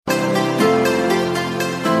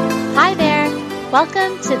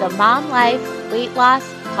Welcome to the Mom Life Weight Loss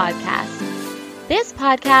Podcast. This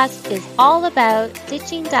podcast is all about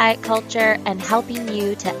ditching diet culture and helping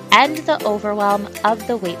you to end the overwhelm of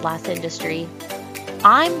the weight loss industry.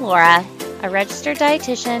 I'm Laura, a registered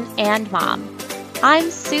dietitian and mom.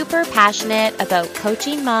 I'm super passionate about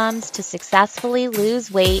coaching moms to successfully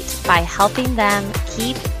lose weight by helping them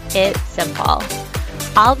keep it simple.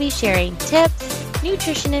 I'll be sharing tips,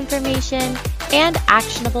 nutrition information, and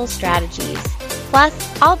actionable strategies.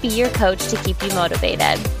 Plus, I'll be your coach to keep you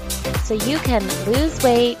motivated so you can lose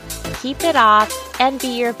weight, keep it off, and be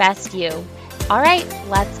your best you. All right,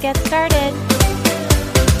 let's get started.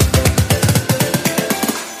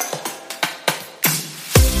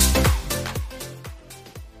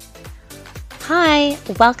 Hi,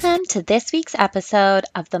 welcome to this week's episode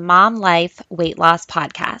of the Mom Life Weight Loss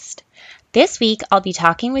Podcast. This week, I'll be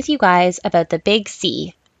talking with you guys about the big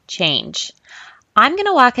C, change. I'm going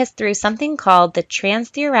to walk us through something called the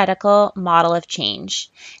Trans-Theoretical Model of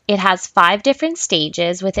Change. It has 5 different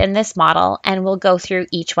stages within this model, and we'll go through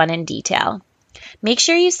each one in detail. Make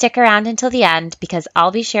sure you stick around until the end because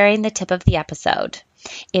I'll be sharing the tip of the episode.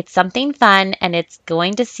 It's something fun, and it's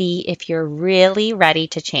going to see if you're really ready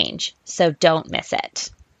to change, so don't miss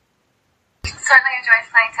it. Certainly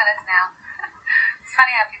enjoys playing tennis now. It's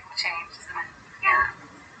funny how people change, isn't it? Yeah.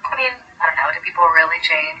 I mean, I don't know, do people really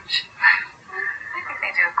change? I think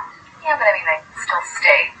they do. Yeah, but I mean, they still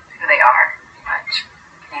stay who they are, pretty much.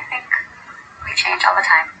 I think we change all the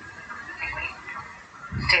time. I think we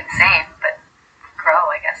stay the same, but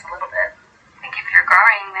grow, I guess, a little bit. I think if you're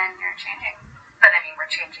growing, then you're changing. But I mean,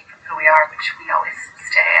 we're changing from who we are, which we always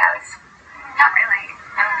stay as. Not really.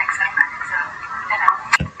 I don't think so. I know.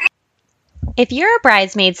 If you're a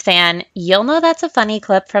Bridesmaids fan, you'll know that's a funny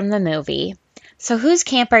clip from the movie. So whose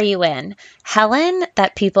camp are you in? Helen,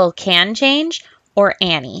 that people can change, or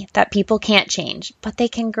Annie, that people can't change, but they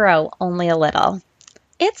can grow only a little?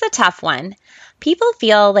 It's a tough one. People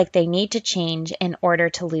feel like they need to change in order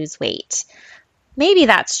to lose weight. Maybe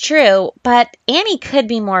that's true, but Annie could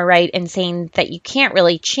be more right in saying that you can't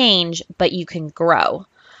really change, but you can grow.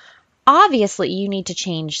 Obviously, you need to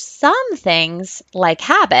change some things like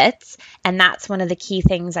habits, and that's one of the key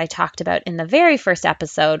things I talked about in the very first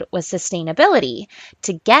episode was sustainability.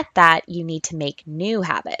 To get that, you need to make new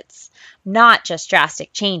habits, not just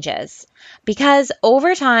drastic changes. Because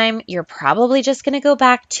over time, you're probably just going to go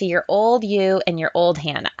back to your old you and your old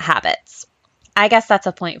habits. I guess that's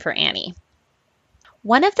a point for Annie.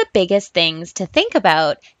 One of the biggest things to think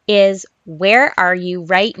about is where are you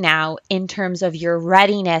right now in terms of your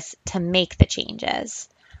readiness to make the changes?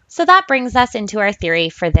 So that brings us into our theory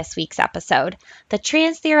for this week's episode, the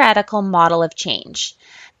Trans-Theoretical Model of Change.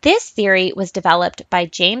 This theory was developed by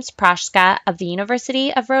James Prochaska of the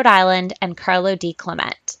University of Rhode Island and Carlo D.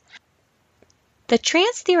 Clement. The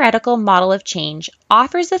Trans-Theoretical Model of Change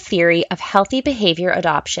offers a theory of healthy behavior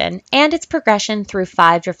adoption and its progression through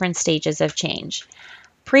 5 different stages of change: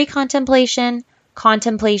 pre-contemplation,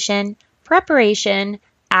 contemplation, preparation,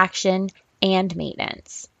 action, and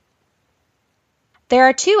maintenance. There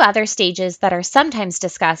are 2 other stages that are sometimes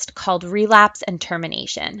discussed called relapse and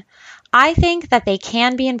termination. I think that they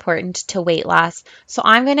can be important to weight loss, so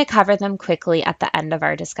I'm going to cover them quickly at the end of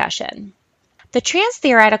our discussion. The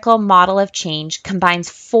Trans-Theoretical Model of Change combines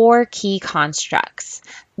 4 key constructs,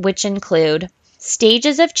 which include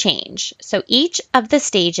stages of change. So each of the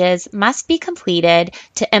stages must be completed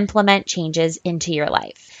to implement changes into your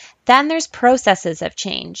life. Then there's processes of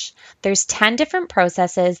change. There's 10 different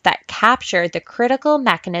processes that capture the critical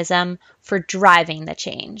mechanism for driving the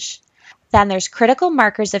change. Then there's critical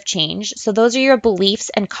markers of change. So those are your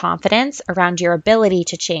beliefs and confidence around your ability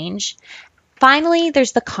to change. Finally,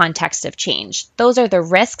 there's the context of change. Those are the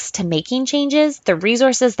risks to making changes, the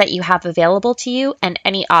resources that you have available to you, and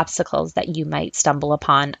any obstacles that you might stumble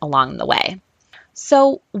upon along the way.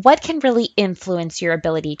 So, what can really influence your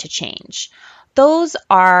ability to change? Those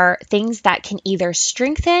are things that can either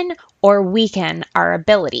strengthen or weaken our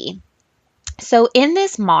ability. So in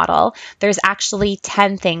this model, there's actually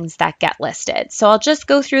 10 things that get listed. So I'll just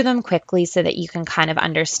go through them quickly so that you can kind of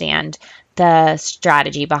understand the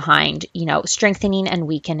strategy behind, strengthening and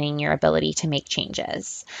weakening your ability to make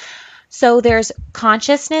changes. So there's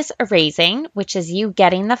consciousness erasing, which is you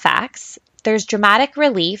getting the facts. There's dramatic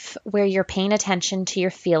relief, where you're paying attention to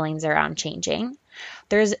your feelings around changing.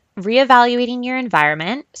 There's reevaluating your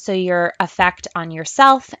environment, so your effect on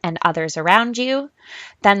yourself and others around you.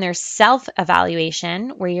 Then there's self-evaluation,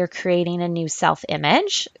 where you're creating a new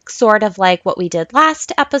self-image, sort of like what we did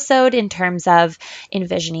last episode in terms of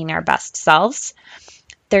envisioning our best selves.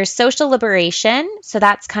 There's social liberation. So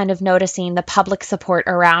that's kind of noticing the public support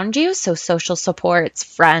around you. So social supports,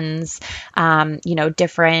 friends,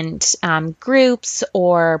 different groups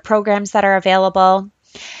or programs that are available.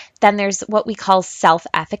 Then there's what we call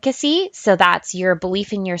self-efficacy. So that's your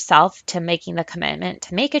belief in yourself to making the commitment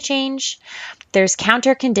to make a change. There's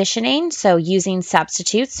counter-conditioning. So using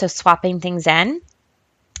substitutes, so swapping things in.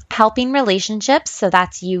 Helping relationships. So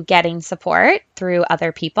that's you getting support through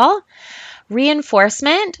other people.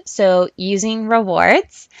 Reinforcement, so using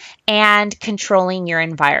rewards, and controlling your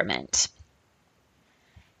environment.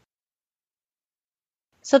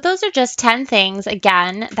 So those are just 10 things,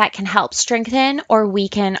 again, that can help strengthen or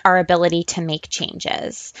weaken our ability to make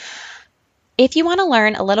changes. If you want to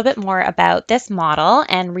learn a little bit more about this model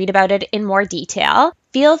and read about it in more detail,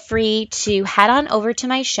 feel free to head on over to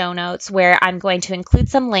my show notes where I'm going to include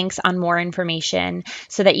some links on more information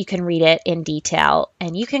so that you can read it in detail.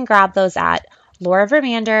 And you can grab those at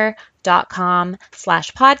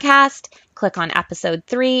lauravermander.com/podcast. Click on episode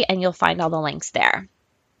 3 and you'll find all the links there.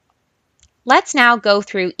 Let's now go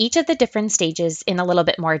through each of the different stages in a little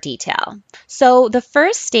bit more detail. So the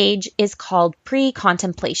first stage is called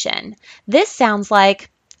pre-contemplation. This sounds like,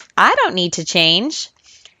 I don't need to change.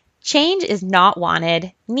 Change is not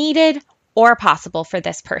wanted, needed, or possible for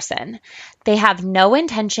this person. They have no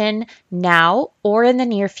intention now or in the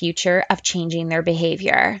near future of changing their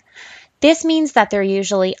behavior. This means that they're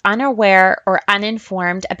usually unaware or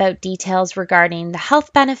uninformed about details regarding the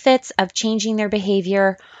health benefits of changing their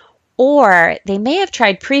behavior, or they may have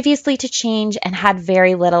tried previously to change and had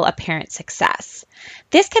very little apparent success.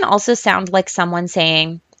 This can also sound like someone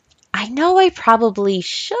saying, I know I probably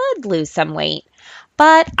should lose some weight,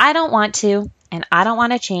 but I don't want to, and I don't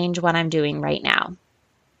want to change what I'm doing right now.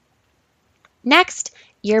 Next,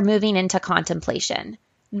 you're moving into contemplation.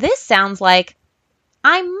 This sounds like,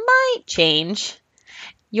 I might change.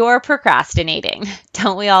 You're procrastinating.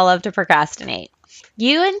 Don't we all love to procrastinate?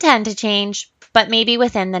 You intend to change, but maybe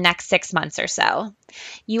within the next 6 months or so.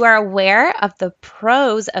 You are aware of the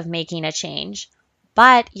pros of making a change,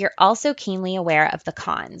 but you're also keenly aware of the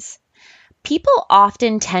cons. People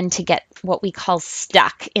often tend to get what we call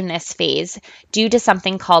stuck in this phase due to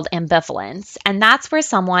something called ambivalence, and that's where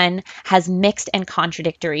someone has mixed and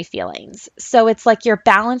contradictory feelings. So it's like you're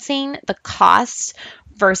balancing the costs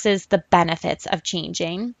versus the benefits of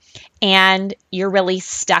changing, and you're really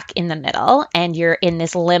stuck in the middle, and you're in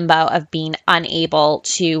this limbo of being unable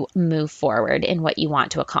to move forward in what you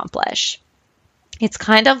want to accomplish. It's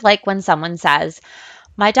kind of like when someone says,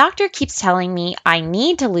 my doctor keeps telling me I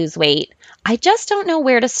need to lose weight. I just don't know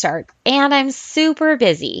where to start, and I'm super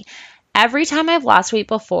busy. Every time I've lost weight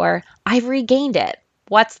before, I've regained it.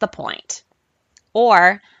 What's the point?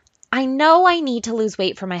 Or, I know I need to lose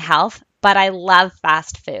weight for my health, but I love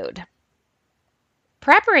fast food.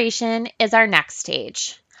 Preparation is our next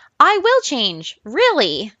stage. I will change,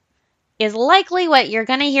 really, is likely what you're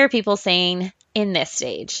going to hear people saying in this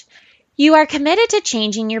stage. You are committed to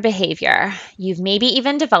changing your behavior. You've maybe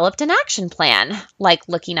even developed an action plan, like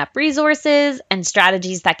looking up resources and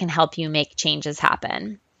strategies that can help you make changes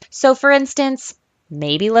happen. So for instance,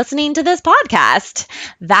 maybe listening to this podcast.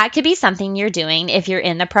 That could be something you're doing if you're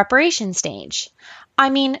in the preparation stage. I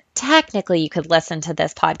mean, technically you could listen to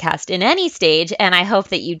this podcast in any stage, and I hope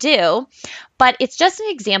that you do, but it's just an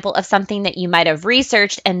example of something that you might have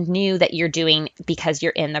researched and knew that you're doing because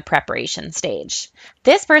you're in the preparation stage.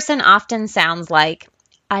 This person often sounds like,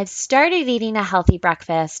 I've started eating a healthy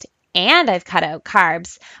breakfast and I've cut out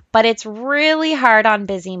carbs, but it's really hard on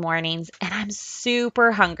busy mornings and I'm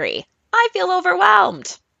super hungry. I feel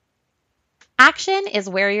overwhelmed. Action is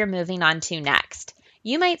where you're moving on to next.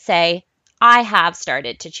 You might say, I have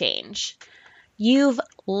started to change. You've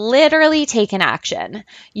literally taken action.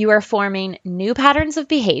 You are forming new patterns of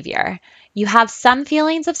behavior. You have some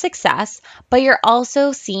feelings of success, but you're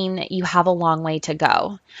also seeing that you have a long way to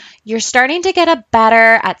go. You're starting to get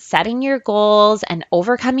better at setting your goals and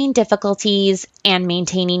overcoming difficulties and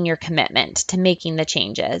maintaining your commitment to making the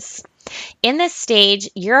changes. In this stage,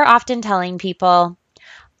 you're often telling people,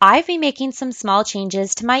 I've been making some small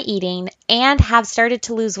changes to my eating and have started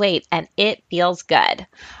to lose weight, and it feels good.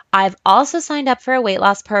 I've also signed up for a weight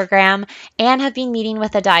loss program and have been meeting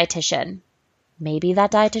with a dietitian. Maybe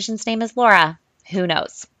that dietitian's name is Laura. Who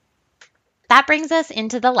knows? That brings us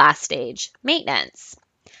into the last stage, maintenance.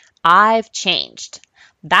 I've changed.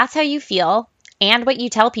 That's how you feel and what you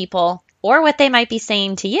tell people or what they might be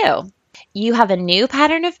saying to you. You have a new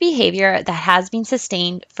pattern of behavior that has been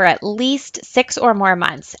sustained for at least 6 or more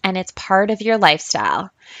months, and it's part of your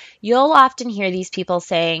lifestyle. You'll often hear these people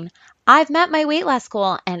saying, I've met my weight loss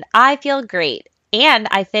goal and I feel great, and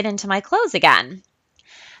I fit into my clothes again.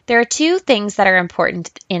 There are two things that are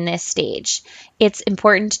important in this stage. It's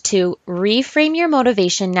important to reframe your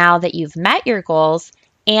motivation now that you've met your goals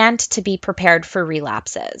and to be prepared for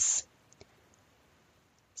relapses.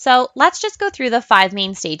 So let's just go through the 5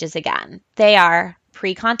 main stages again. They are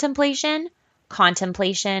pre-contemplation,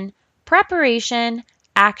 contemplation, preparation,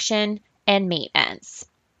 action, and maintenance.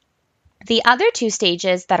 The other 2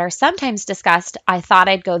 stages that are sometimes discussed, I thought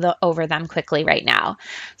I'd go over them quickly right now.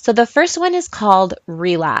 So the first one is called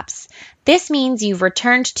relapse. This means you've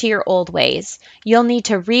returned to your old ways. You'll need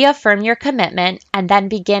to reaffirm your commitment and then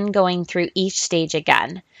begin going through each stage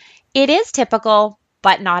again. It is typical,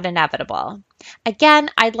 but not inevitable.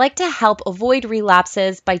 Again, I'd like to help avoid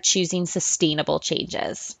relapses by choosing sustainable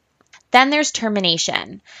changes. Then there's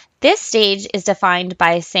termination. This stage is defined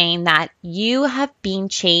by saying that you have been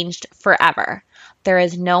changed forever. There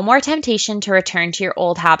is no more temptation to return to your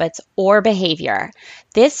old habits or behavior.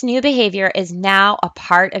 This new behavior is now a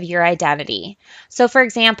part of your identity. So for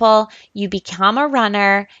example, you become a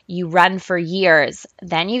runner, you run for years,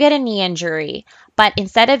 then you get a knee injury. But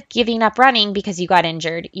instead of giving up running because you got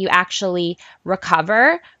injured, you actually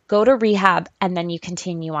recover, go to rehab, and then you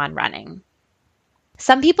continue on running.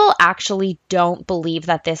 Some people actually don't believe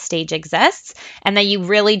that this stage exists and that you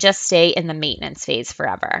really just stay in the maintenance phase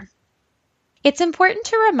forever. It's important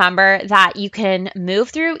to remember that you can move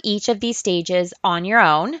through each of these stages on your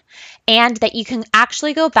own and that you can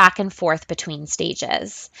actually go back and forth between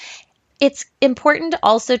stages. It's important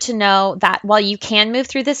also to know that while you can move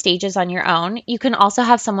through the stages on your own, you can also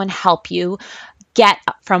have someone help you get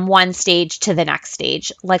from one stage to the next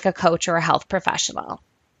stage, like a coach or a health professional.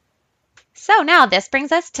 So now this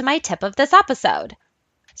brings us to my tip of this episode.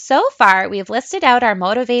 So far, we've listed out our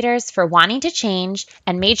motivators for wanting to change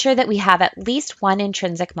and made sure that we have at least one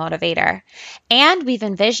intrinsic motivator. And we've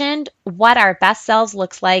envisioned what our best selves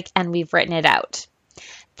looks like and we've written it out.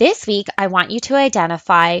 This week, I want you to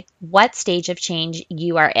identify what stage of change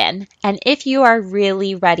you are in and if you are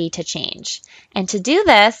really ready to change. And to do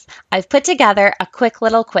this, I've put together a quick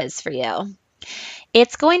little quiz for you.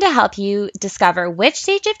 It's going to help you discover which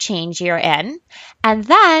stage of change you're in. And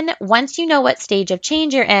then once you know what stage of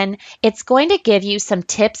change you're in, it's going to give you some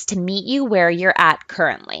tips to meet you where you're at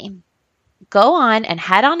currently. Go on and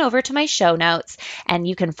head on over to my show notes and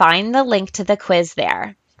you can find the link to the quiz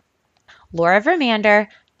there.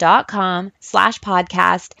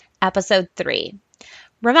 lauravermander.com/podcast episode 3.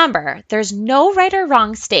 Remember, there's no right or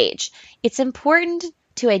wrong stage. It's important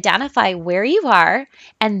to identify where you are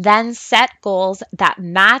and then set goals that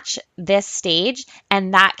match this stage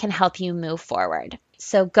and that can help you move forward.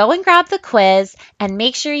 So go and grab the quiz and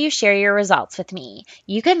make sure you share your results with me.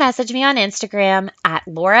 You can message me on Instagram at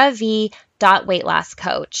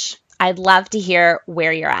laurav.weightlosscoach. I'd love to hear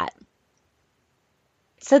where you're at.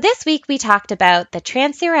 So this week we talked about the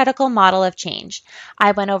trans-theoretical model of change.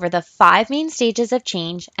 I went over the 5 main stages of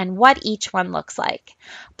change and what each one looks like.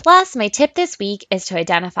 Plus, my tip this week is to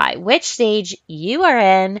identify which stage you are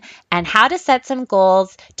in and how to set some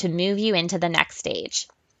goals to move you into the next stage.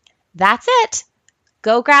 That's it.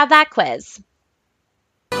 Go grab that quiz.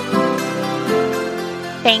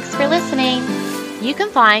 Thanks for listening. You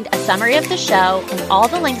can find a summary of the show and all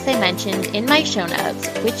the links I mentioned in my show notes,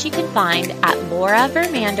 which you can find at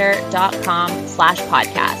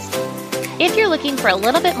lauravermander.com/podcast. If you're looking for a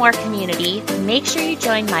little bit more community, make sure you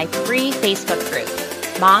join my free Facebook group,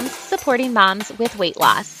 Moms Supporting Moms with Weight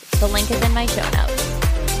Loss. The link is in my show notes.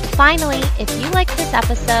 Finally, if you liked this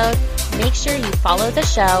episode, make sure you follow the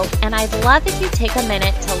show, and I'd love if you take a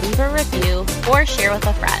minute to leave a review or share with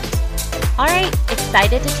a friend. All right,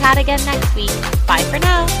 excited to chat again next week. Bye for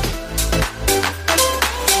now.